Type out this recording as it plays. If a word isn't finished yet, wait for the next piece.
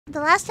The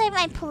last time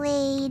I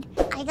played,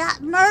 I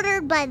got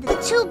murdered by the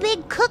two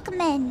big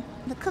cookmen.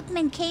 The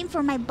cookmen came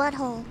for my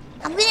butthole.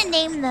 I'm gonna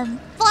name them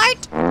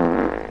Fart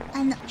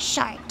and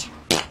Shart.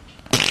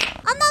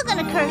 I'm not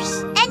gonna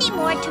curse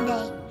anymore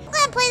today. I'm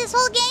gonna play this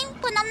whole game,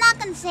 but I'm not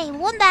gonna say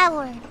one bad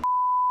word.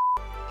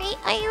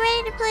 Are you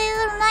ready to play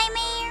Little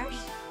Nightmares?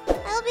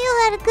 I hope you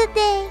had a good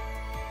day.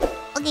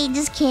 Okay,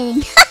 just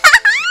kidding.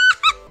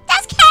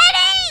 Just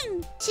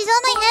kidding! She's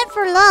on my head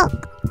for luck.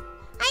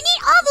 I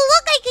need all the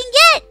luck I can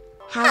get.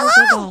 How's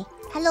your day?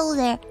 Hello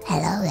there.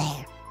 Hello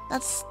there.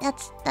 That's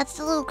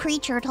the little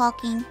creature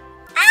talking.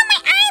 Ah, my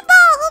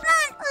eyeball! Hold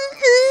on.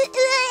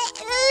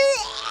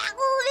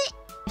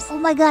 Oh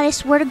my god! I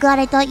swear to God,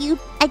 I thought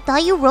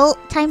you wrote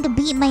time to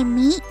beat my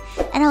meat,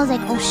 and I was like,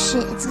 oh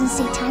shit, it's gonna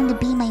say time to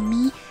beat my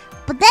meat.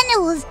 But then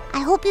it was, I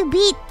hope you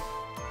beat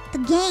the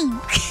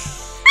game.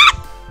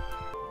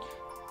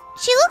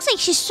 She looks like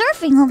she's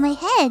surfing on my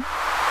head.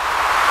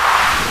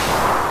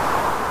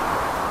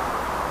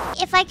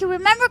 If I can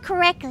remember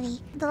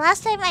correctly, the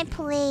last time I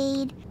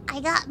played,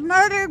 I got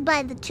murdered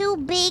by the two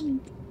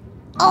big...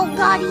 Oh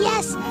god,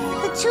 yes!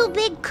 The two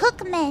big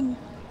cookmen!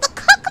 The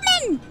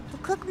cookmen!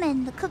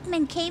 The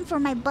cookmen came for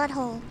my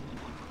butthole.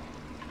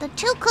 The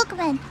two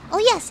cookmen. Oh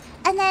yes,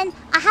 and then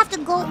I have to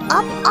go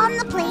up on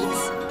the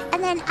plates,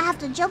 and then I have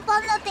to jump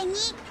on the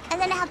thingy, and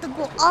then I have to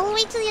go all the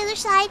way to the other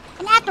side,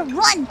 and I have to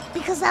run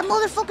because that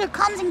motherfucker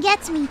comes and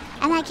gets me,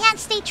 and I can't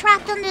stay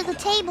trapped under the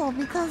table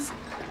because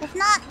if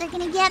not, they're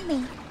gonna get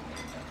me.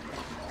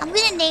 I'm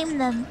gonna name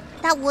them.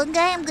 That one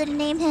guy, I'm gonna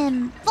name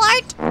him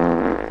Fart,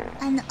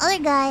 and the other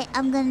guy,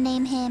 I'm gonna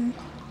name him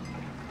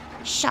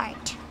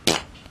Shart.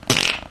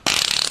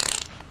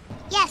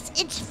 Yes,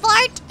 it's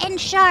Fart and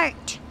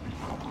Shart.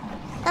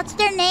 That's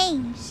their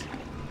names.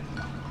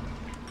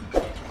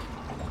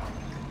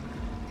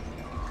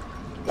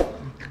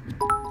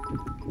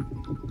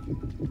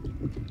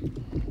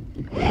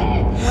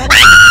 What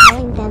about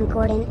calling them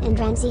Gordon and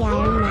Ramsay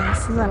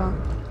Ironmouse Little?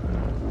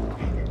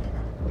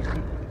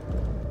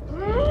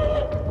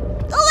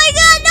 Oh my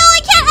god, no, I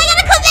can't! I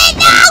gotta come in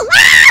now!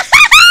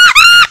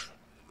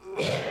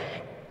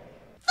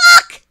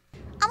 Fuck!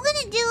 I'm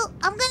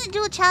gonna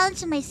do a challenge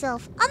to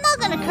myself. I'm not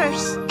gonna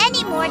curse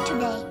anymore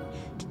today.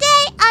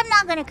 Today, I'm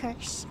not gonna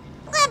curse.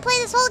 I'm gonna play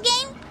this whole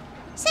game.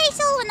 Say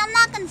so, and I'm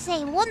not gonna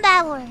say one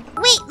bad word.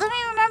 Wait, let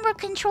me remember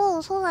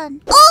controls. Hold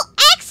on. Oh,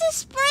 X is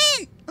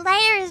sprint.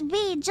 Lighter is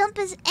B. Jump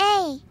is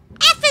A.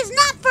 F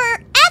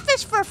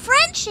is for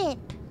friendship.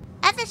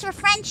 F is for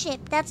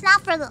friendship. That's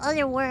not for the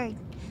other word.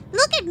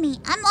 Look at me.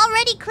 I'm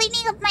already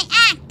cleaning up my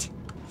act.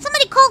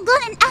 Somebody call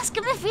Gunn and ask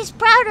him if he's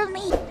proud of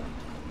me.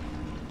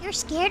 You're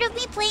scared of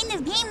me playing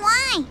this game?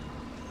 Why?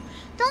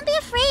 Don't be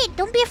afraid.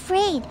 Don't be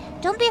afraid.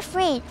 Don't be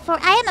afraid. For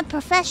I am a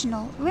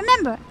professional.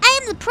 Remember, I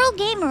am the pro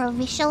gamer of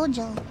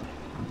Vshojo.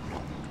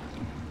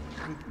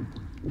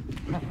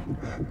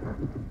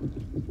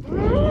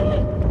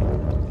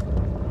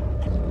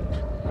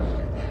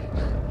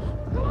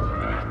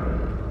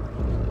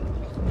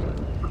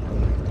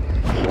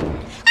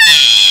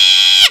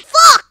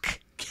 Fuck!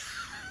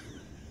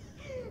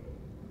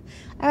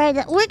 Alright,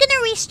 we're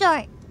gonna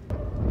restart.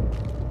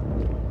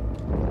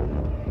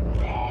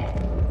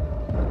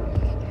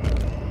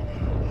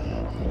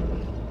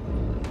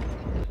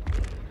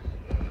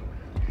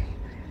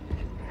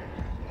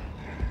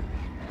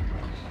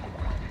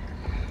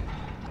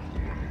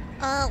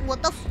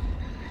 What the f...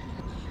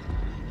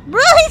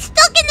 Bro, he's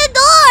stuck in the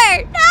door!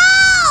 No!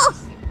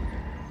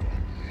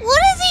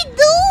 What is he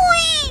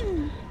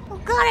doing? Oh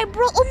god,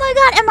 oh my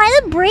god, am I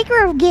the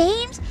breaker of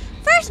games?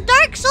 First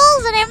Dark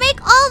Souls and I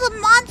make all the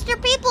monster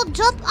people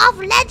jump off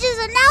ledges,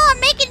 and now I'm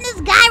making this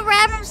guy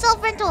ram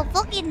himself into a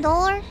fucking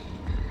door?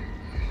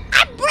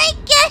 I break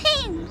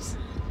games!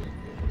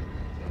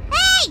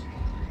 Hey!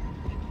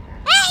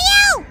 Hey,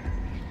 you!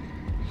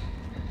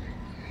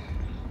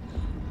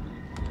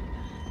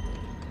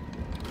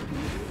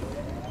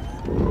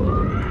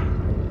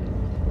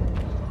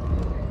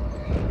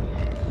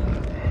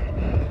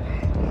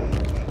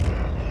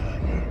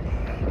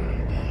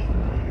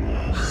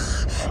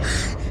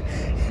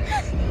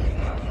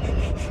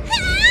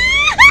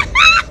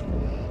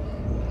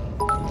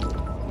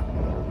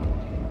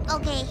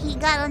 Okay, he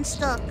got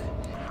unstuck.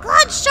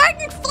 God, Shart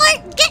and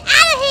Fart, get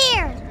out of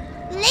here!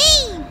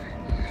 Leave!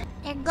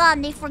 They're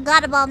gone. They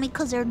forgot about me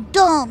because they're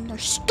dumb. They're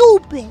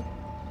stupid.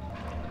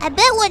 I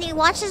bet when he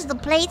washes the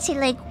plates, he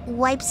like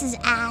wipes his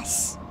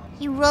ass.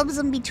 He rubs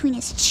them between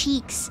his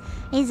cheeks.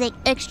 He's like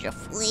extra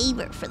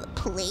flavor for the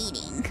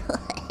plating.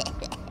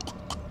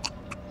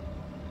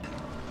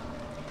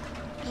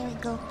 Here we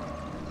go.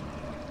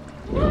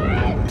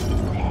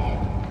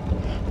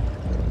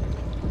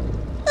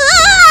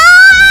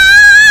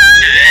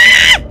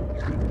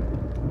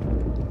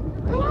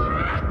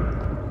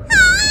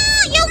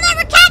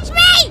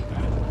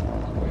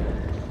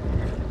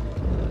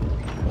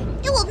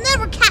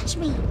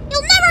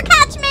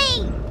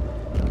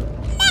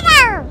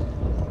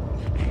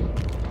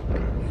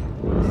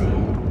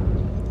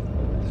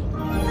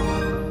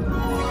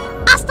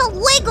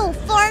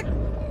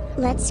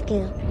 Let's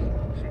go.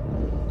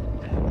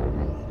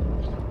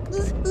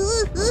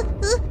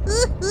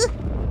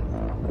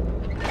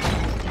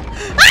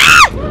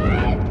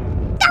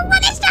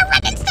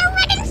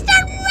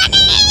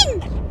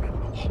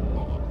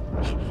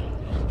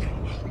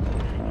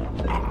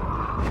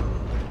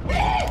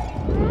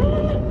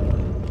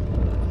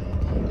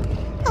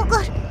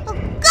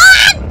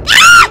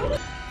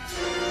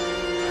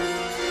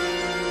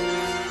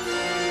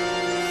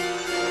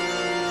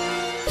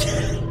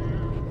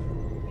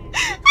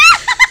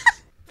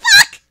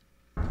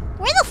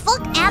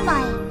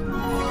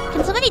 I?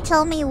 Can somebody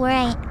tell me where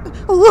I...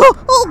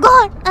 Oh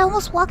god! I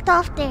almost walked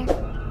off there.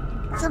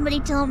 Somebody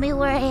tell me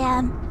where I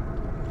am.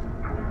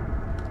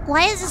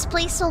 Why is this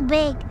place so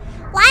big?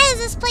 Why is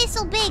this place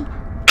so big?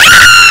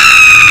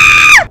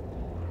 Ah!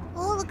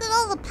 Oh, look at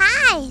all the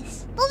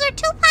pies. Those are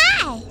 2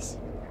 pies.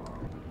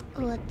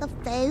 What the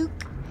fuck?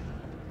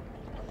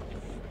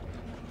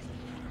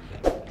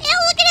 Ew,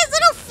 look at his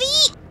little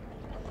feet.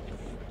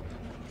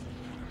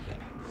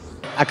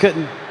 I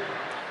couldn't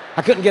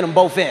get them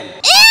both in. Ew,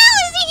 is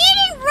he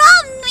eating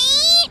raw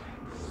meat?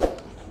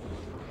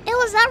 Ew,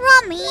 was that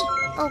raw meat?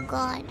 Oh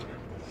god.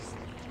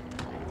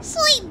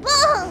 Sweet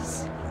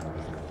balls.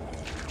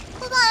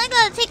 Hold on, I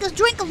gotta take a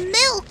drink of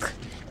milk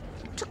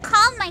to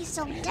calm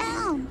myself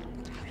down.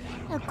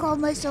 I calm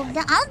myself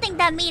down. I don't think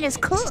that meat is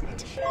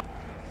cooked.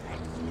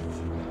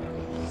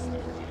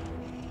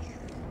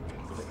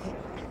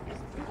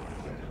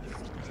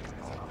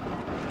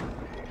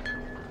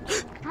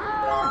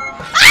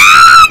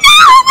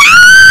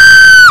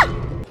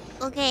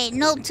 Okay,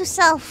 note to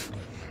self.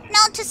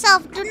 Note to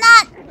self, do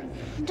not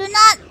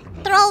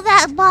throw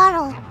that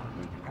bottle.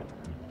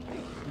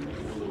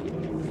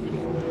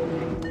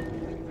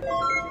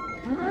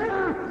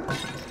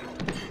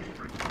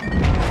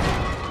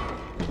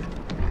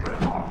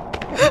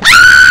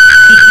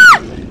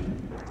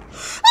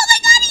 Oh my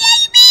god, he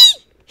ate me!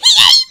 He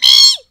ate me!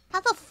 How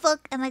the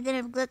fuck am I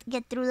gonna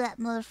get through that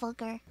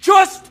motherfucker?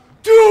 Just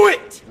do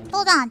it!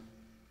 Hold on.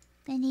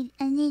 I need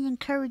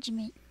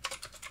encouragement.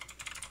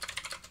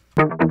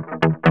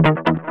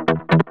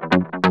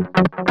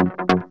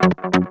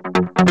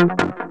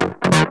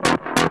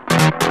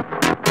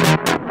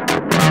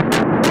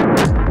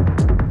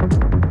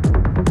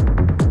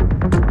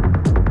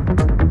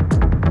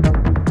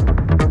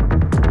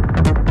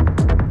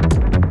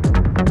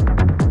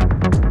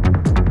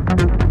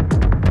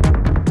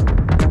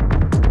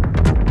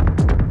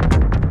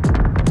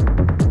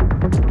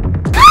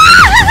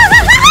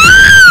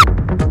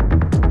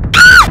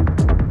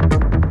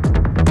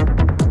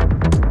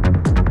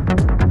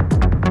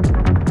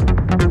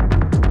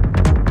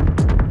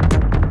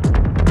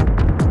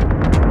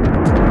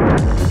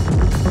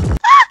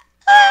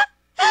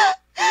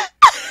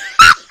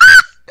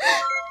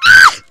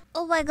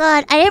 Oh my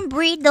god, I didn't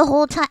breathe the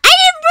whole time. I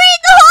didn't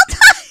breathe the whole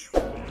time!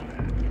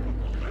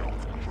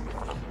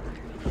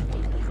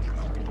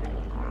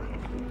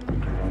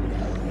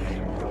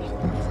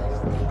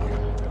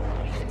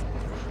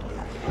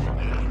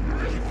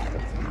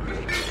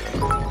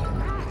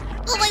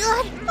 Oh my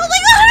god! Oh my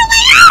god! Oh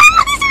my god!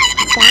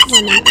 That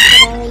woman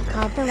literally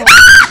called the rest.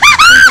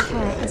 Think of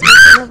her as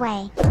making the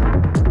way.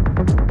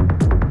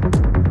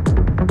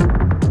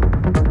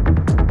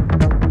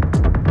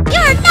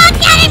 You're not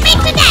getting me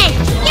today!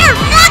 You're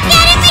not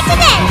getting me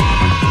today!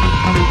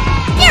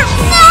 You're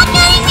not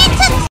getting me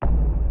today!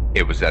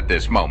 It was at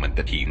this moment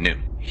that he knew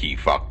he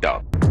fucked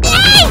up.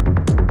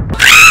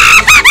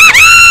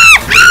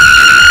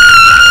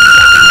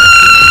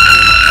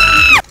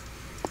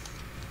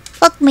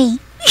 Fuck me.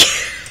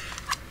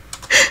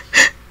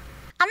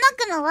 I'm not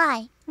gonna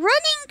lie.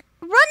 Running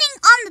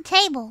on the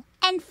table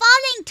and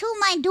falling to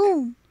my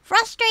doom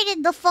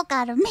frustrated the fuck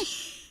out of me.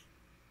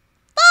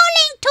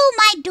 Falling to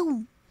my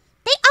doom.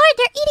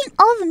 They're eating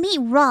all the meat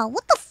raw.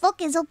 What the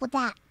fuck is up with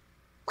that?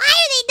 Why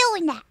are they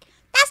doing that?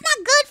 That's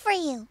not good for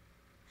you.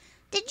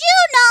 Did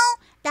you know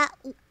that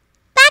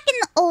back in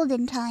the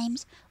olden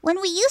times, when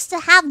we used to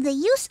have the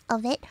use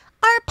of it,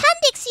 our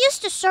appendix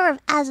used to serve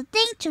as a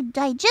thing to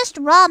digest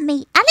raw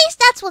meat. At least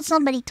that's what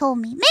somebody told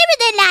me. Maybe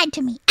they lied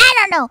to me. I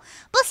don't know.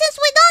 But since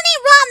we don't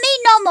eat raw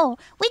meat no more,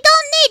 we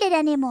don't need it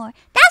anymore.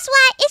 That's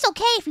why it's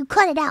okay if you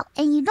cut it out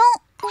and you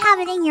don't have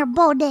it in your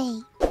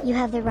body. You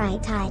have the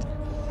right tide.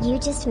 You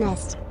just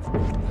missed.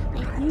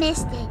 I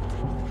missed it.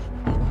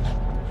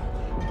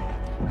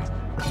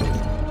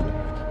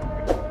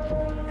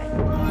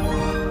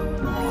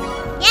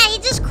 Yeah, he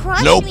just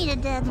crushed me to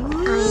death.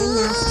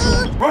 Ironmouse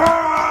too.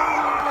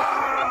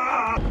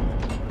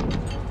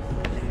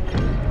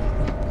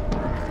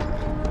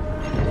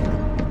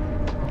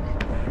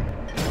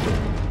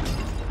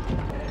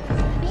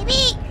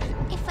 Maybe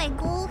if I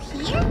go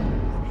here?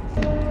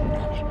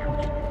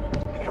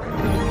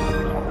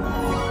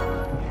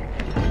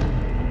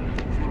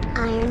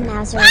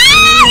 Ironmouse. It's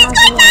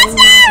going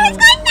faster! It's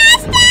going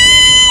faster!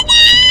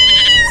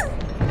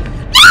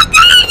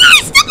 No,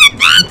 stupid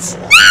bitch!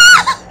 No!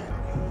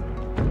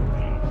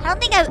 I don't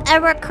think I've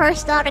ever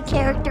cursed out a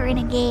character in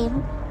a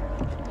game.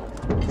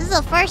 This is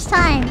the first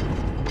time.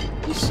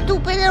 You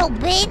stupid little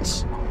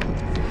bitch.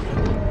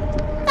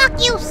 Fuck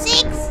you,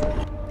 6.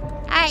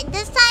 Alright,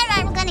 this time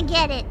I'm gonna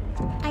get it.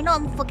 I know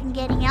I'm fucking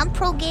getting it. I'm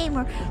pro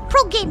gamer.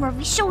 Pro gamer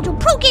Vshojo.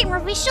 Pro gamer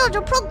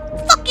Vshojo. Pro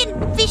fucking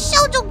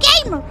Vshojo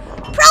gamer.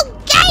 Pro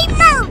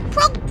gamer.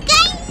 Pro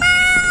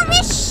gamer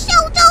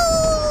Vshojo.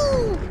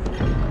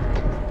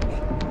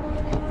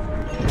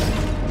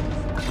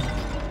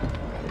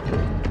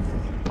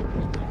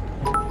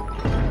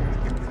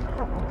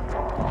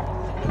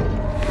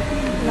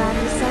 Love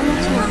you so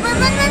much more. Run.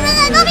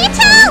 I love you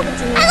too.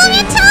 I love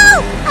you too.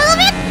 I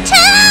love you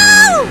too.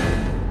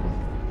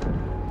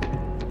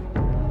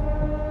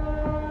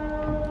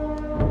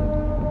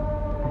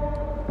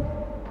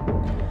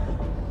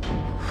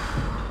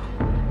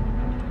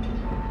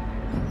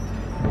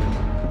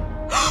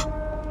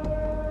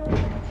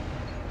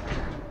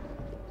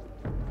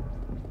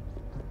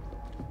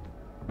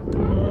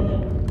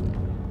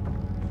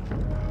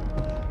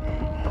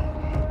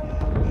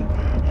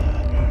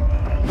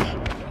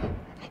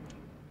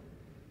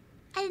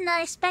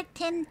 not expect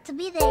him to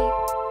be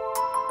there.